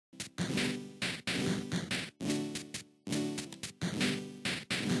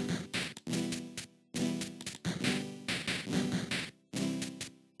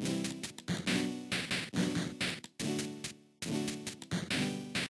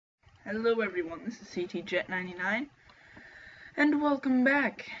Hello everyone, this is CTJet99, and welcome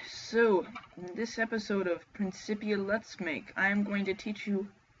back. So, in this episode of Principia Let's Make, I am going to teach you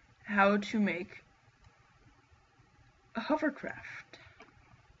how to make a hovercraft.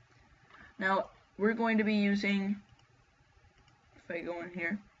 Now, we're going to be using, if I go in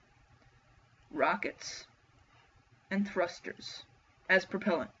here, rockets and thrusters as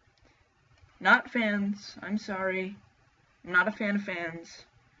propellant. Not fans, I'm sorry, I'm not a fan of fans.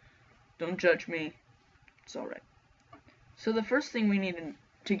 Don't judge me. It's alright. So the first thing we need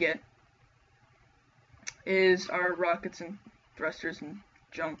to get is our rockets and thrusters and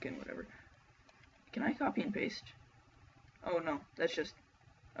junk and whatever. Can I copy and paste? Oh no, that's just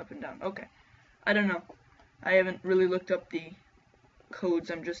up and down. Okay. I don't know. I haven't really looked up the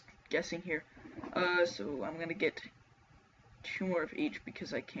codes. I'm just guessing here. So I'm gonna get 2 more of each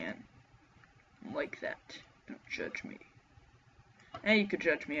because I can. Like that. Don't judge me. And you could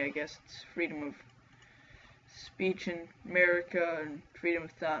judge me, I guess. It's freedom of speech in America and freedom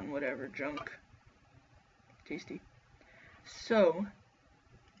of thought and whatever junk. Tasty. So,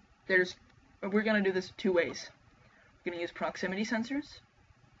 we're gonna do this 2 ways. We're gonna use proximity sensors,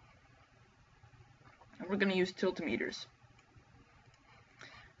 and we're gonna use tiltometers.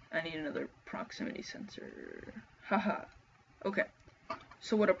 I need another proximity sensor. Haha. Okay.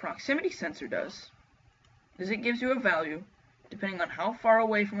 So what a proximity sensor does is it gives you a value depending on how far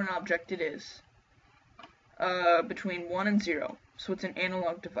away from an object it is, between 1 and 0. So it's an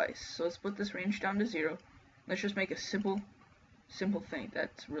analog device. So let's put this range down to 0. Let's just make a simple thing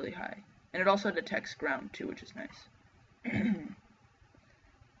that's really high. And it also detects ground too, which is nice.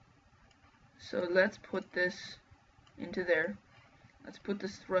 So let's put this into there. Let's put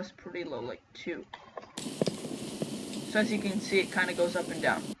this thrust pretty low, like 2. So as you can see, it kind of goes up and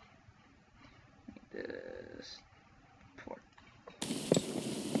down. Like this. 4.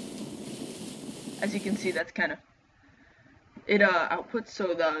 As you can see, that's kind of it outputs,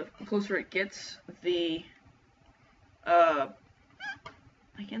 so the closer it gets, the I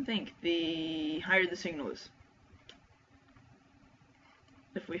can't think, the higher the signal is.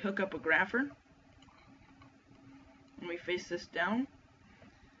 If we hook up a grapher and we face this down,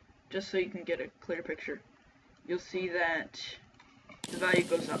 just so you can get a clear picture, you'll see that the value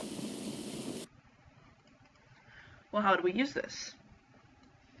goes up. Well, how do we use this?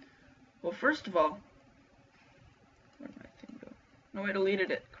 Well, first of all, where did my thing go? No, I deleted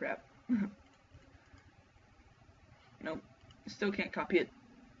it. Crap. Nope. Still can't copy it.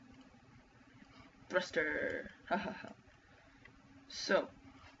 Thruster. Ha ha ha. So,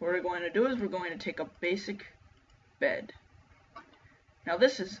 what we're going to do is we're going to take a basic bed. Now,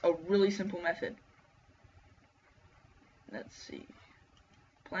 this is a really simple method. Let's see.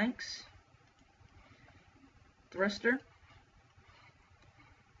 Planks. Thruster.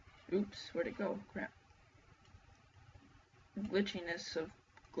 Oops, where'd it go? Crap. Glitchiness of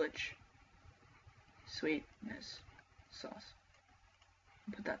glitch. Sweetness. Sauce.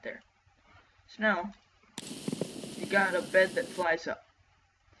 Put that there. So now, you got a bed that flies up.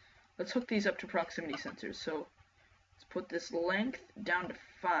 Let's hook these up to proximity sensors. So, let's put this length down to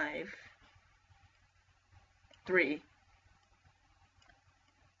 5. 3.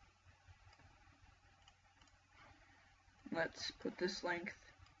 Let's put this length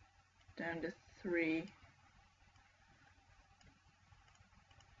down to 3.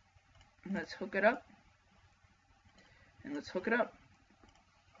 And let's hook it up. And let's hook it up.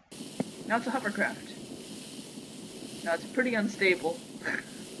 Now it's a hovercraft. Now it's pretty unstable.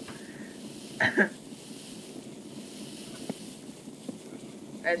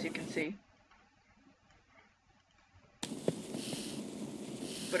 As you can see.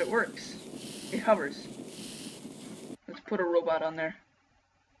 But it works. It hovers. Let's put a robot on there.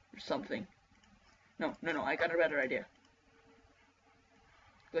 Or something. No, I got a better idea.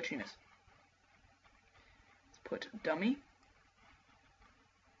 Glitchiness. Let's put dummy.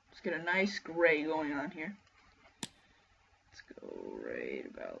 Let's get a nice gray going on here. Let's go right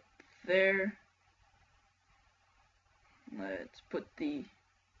about there. Let's put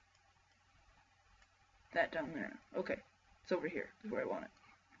that down there. Okay, it's over here. Is where I want it.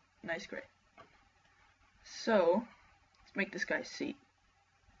 Nice gray. So, let's make this guy's seat.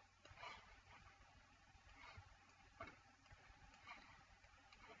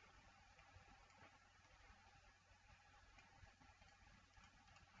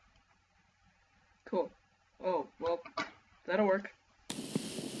 Cool. Oh, well, that'll work.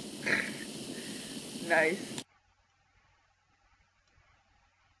 Nice.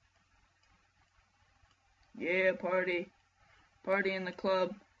 Yeah, party. Party in the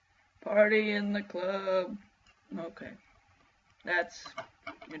club. Party in the club. Okay. That's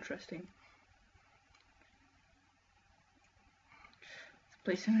interesting. Let's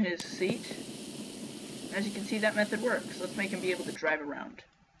place him in his seat. As you can see, that method works. Let's make him be able to drive around.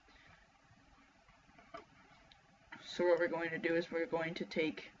 So what we're going to do is we're going to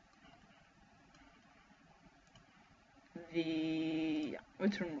take the...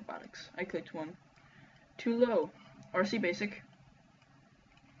 What's from robotics? I clicked one. Too low. RC basic.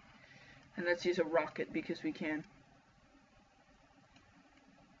 And let's use a rocket because we can.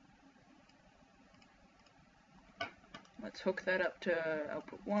 Let's hook that up to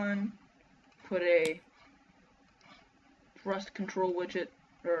output 1. Put a thrust control widget,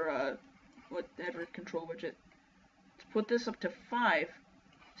 or whatever control widget. Let's put this up to 5,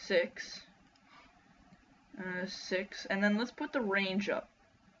 6, 6, and then let's put the range up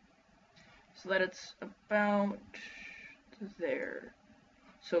so that it's about there.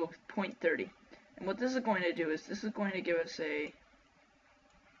 So 0.30. And what this is going to do is this is going to give us a...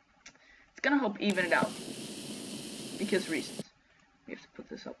 It's going to help even it out. Because reasons. We have to put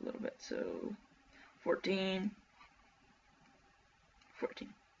this up a little bit. So 14.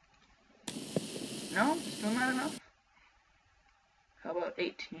 14. No? Still not enough? How about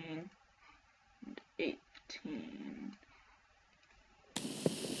 18? And 18.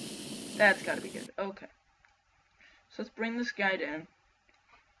 That's got to be good. Okay. So let's bring this guy down.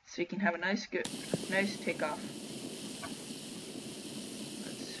 So you can have a nice takeoff.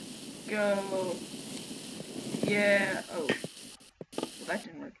 Let's go. Yeah. Oh. Well, that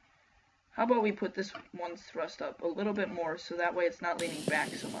didn't work. How about we put this one's thrust up a little bit more so that way it's not leaning back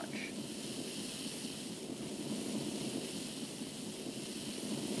so much.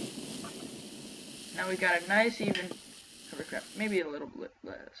 Now we've got a nice even hovercraft. Maybe a little bit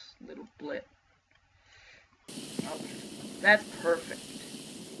less. Little blit. Okay. That's perfect.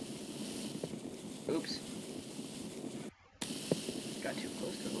 Oops. Got too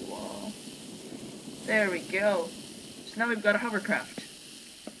close to the wall. There we go. So now we've got a hovercraft.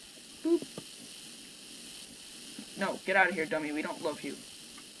 Boop. No, get out of here, dummy. We don't love you.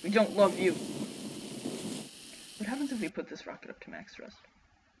 We don't love you. What happens if we put this rocket up to max thrust?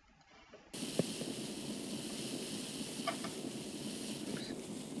 Oops.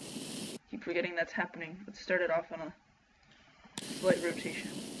 Keep forgetting that's happening. Let's start it off on a slight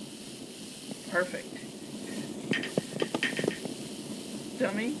rotation. Perfect.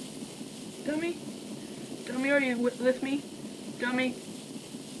 Dummy? Dummy? Dummy, are you with me? Dummy?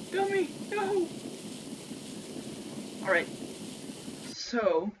 Dummy? No! Alright.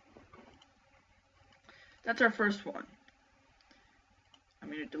 So, that's our first one. I'm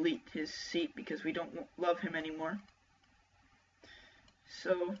going to delete his seat because we don't love him anymore.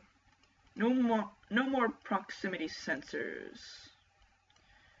 So, no more proximity sensors.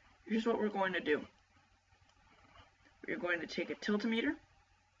 Here's what we're going to do. We're going to take a tiltometer.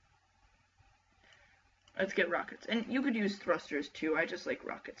 Let's get rockets. And you could use thrusters too. I just like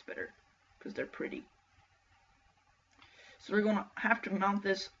rockets better because they're pretty. So we're going to have to mount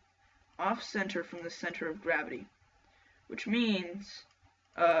this off-center from the center of gravity, which means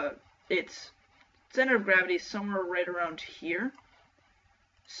its center of gravity is somewhere right around here.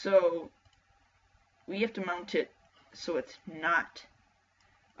 So we have to mount it so it's not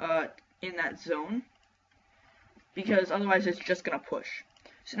in that zone, because otherwise it's just going to push.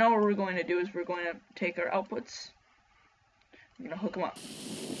 So now what we're going to do is we're going to take our outputs, we're going to hook them up.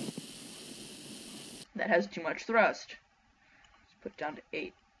 That has too much thrust. Let's put it down to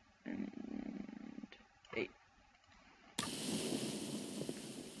 8 and 8.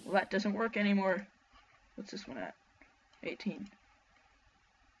 Well, that doesn't work anymore. What's this one at? 18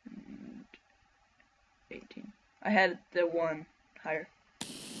 and 18. I had the one higher.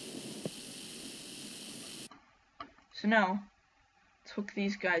 So now, let's hook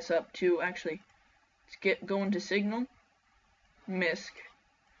these guys up to, actually, let's go into signal, MISC,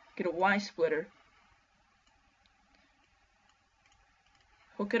 get a Y splitter,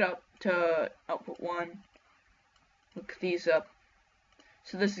 hook it up to output 1, hook these up,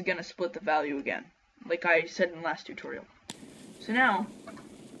 so this is going to split the value again, like I said in the last tutorial. So now,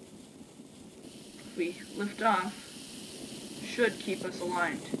 if we lift off, should keep us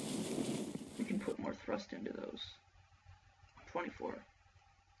aligned. We can put more thrust into those. 24.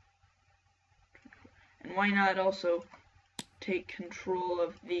 And why not also take control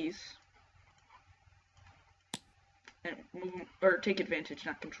of these and move them, or take advantage,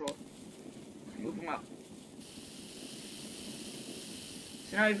 not control. Move them up.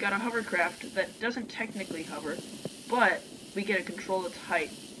 So now we've got a hovercraft that doesn't technically hover, but we get to control its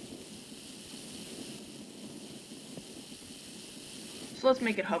height. So let's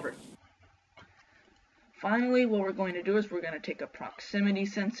make it hover. finally, what we're going to do is we're going to take a proximity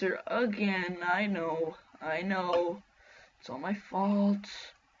sensor again. I know. It's all my fault.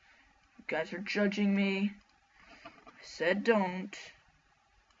 You guys are judging me. I said don't.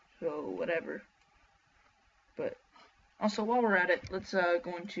 So, whatever. But, also, while we're at it, let's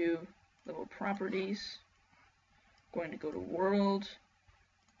go into level properties. Going to go to world.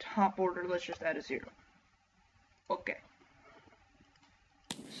 Top order, let's just add a 0. Okay.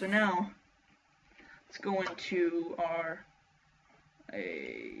 So now, let's go into our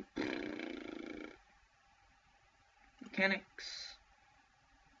mechanics.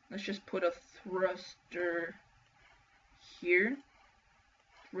 Let's just put a thruster here.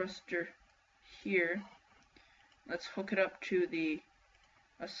 Thruster here. Let's hook it up to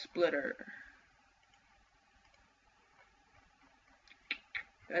a splitter.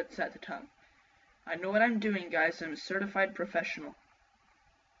 That's at the top. I know what I'm doing, guys. I'm a certified professional.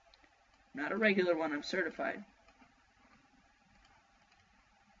 Not a regular one, I'm certified.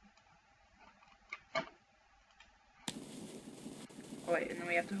 Oh wait, and then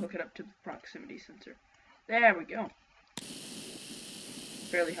we have to hook it up to the proximity sensor. There we go.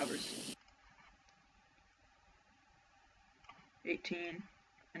 Barely hovers. 18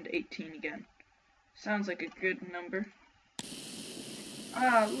 and 18 again. Sounds like a good number.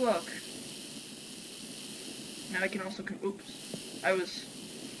 Ah, look. Now I can also oops.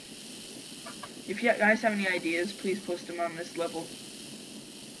 If you guys have any ideas, please post them on this level.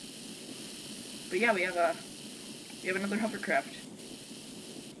 But yeah, we have another hovercraft.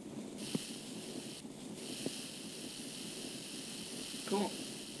 Cool.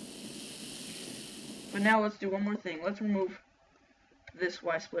 But now let's do one more thing. Let's remove this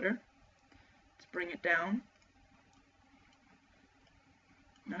Y splitter. Let's bring it down.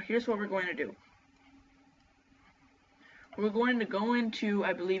 Now here's what we're going to do. We're going to go into,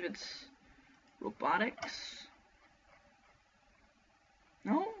 I believe it's robotics.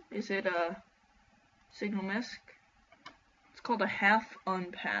 No? Is it signal misc? It's called a half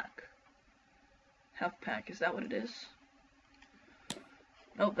unpack. Half pack, is that what it is?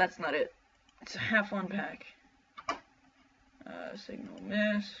 Nope, that's not it. It's a half unpack. Signal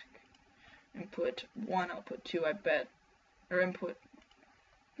misc. Input 1, output 2, I bet. Or input.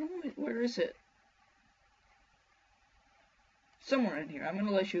 Oh, where is it? Somewhere in here. I'm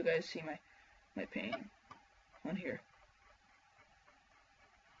gonna let you guys see my pain on here.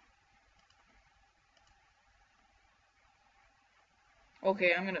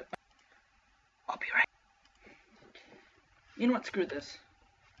 Okay, I'll be right. You know what? Screw this.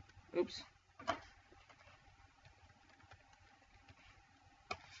 Oops.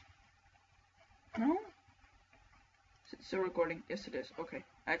 No? Is it still recording? Yes, it is. Okay.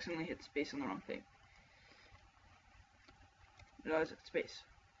 I accidentally hit space on the wrong thing. No, is it space?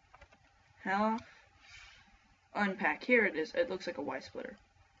 Half unpack. Here it is. It looks like a Y splitter.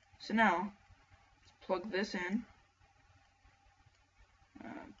 So now, let's plug this in.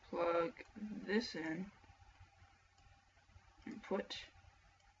 Plug this in. Input.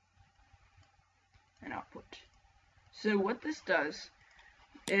 And output. So what this does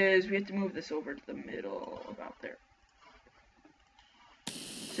is we have to move this over to the middle, about there.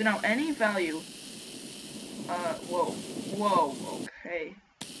 So now any value, whoa, okay.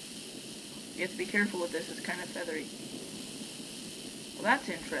 You have to be careful with this, it's kind of feathery. Well, that's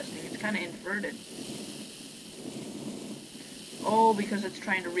interesting, it's kind of inverted. Oh, because it's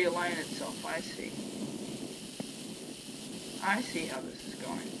trying to realign itself, I see. I see how this is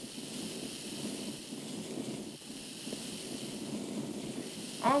going.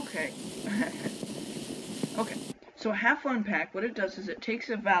 Okay. Okay. So half unpack, what it does is it takes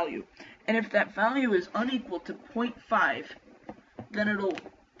a value, and if that value is unequal to 0.5, then it'll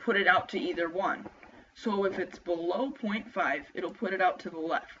put it out to either one. So if it's below 0.5, it'll put it out to the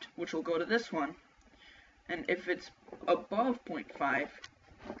left, which will go to this one. And if it's above 0.5,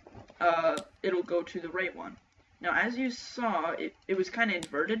 it'll go to the right one. Now, as you saw, it was kind of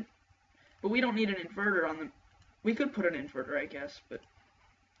inverted, but we don't need an inverter on them. We could put an inverter, I guess, but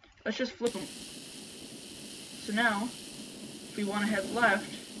let's just flip them. So now, if we want to head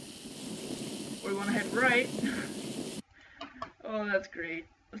left, or we want to head right, oh, that's great.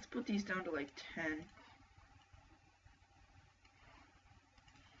 Let's put these down to like 10.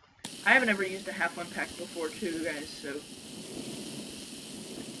 I haven't ever used a half unpack before too, guys, so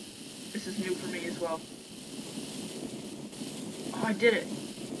this is new for me as well. Oh, I did it.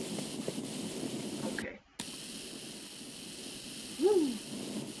 Okay. Woo!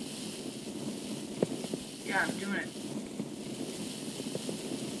 Yeah, I'm doing it.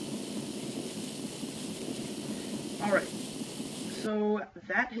 Alright. So,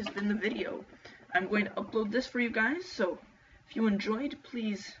 that has been the video. I'm going to upload this for you guys, so if you enjoyed,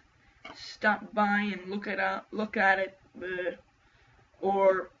 please stop by and look at it,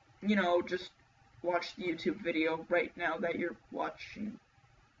 or, you know, just watch the YouTube video right now that you're watching.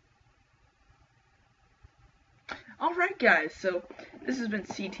 Alright guys, so this has been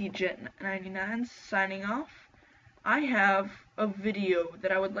CTJet99 signing off. I have a video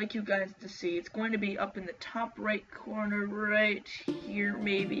that I would like you guys to see. It's going to be up in the top right corner right here,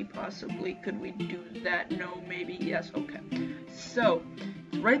 maybe, possibly. Could we do that? No, maybe, yes, okay. So,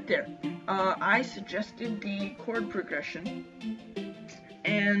 right there, I suggested the chord progression,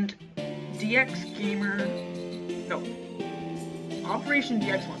 and DX Gamer, no, Operation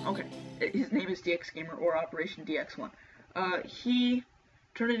DX1, okay, his name is DX Gamer, or Operation DX1, he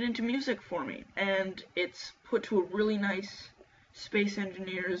turned it into music for me, and it's put to a really nice Space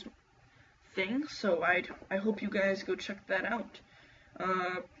Engineers thing, so I hope you guys go check that out.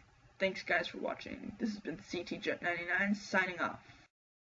 Thanks guys for watching. This has been CTJet99 signing off.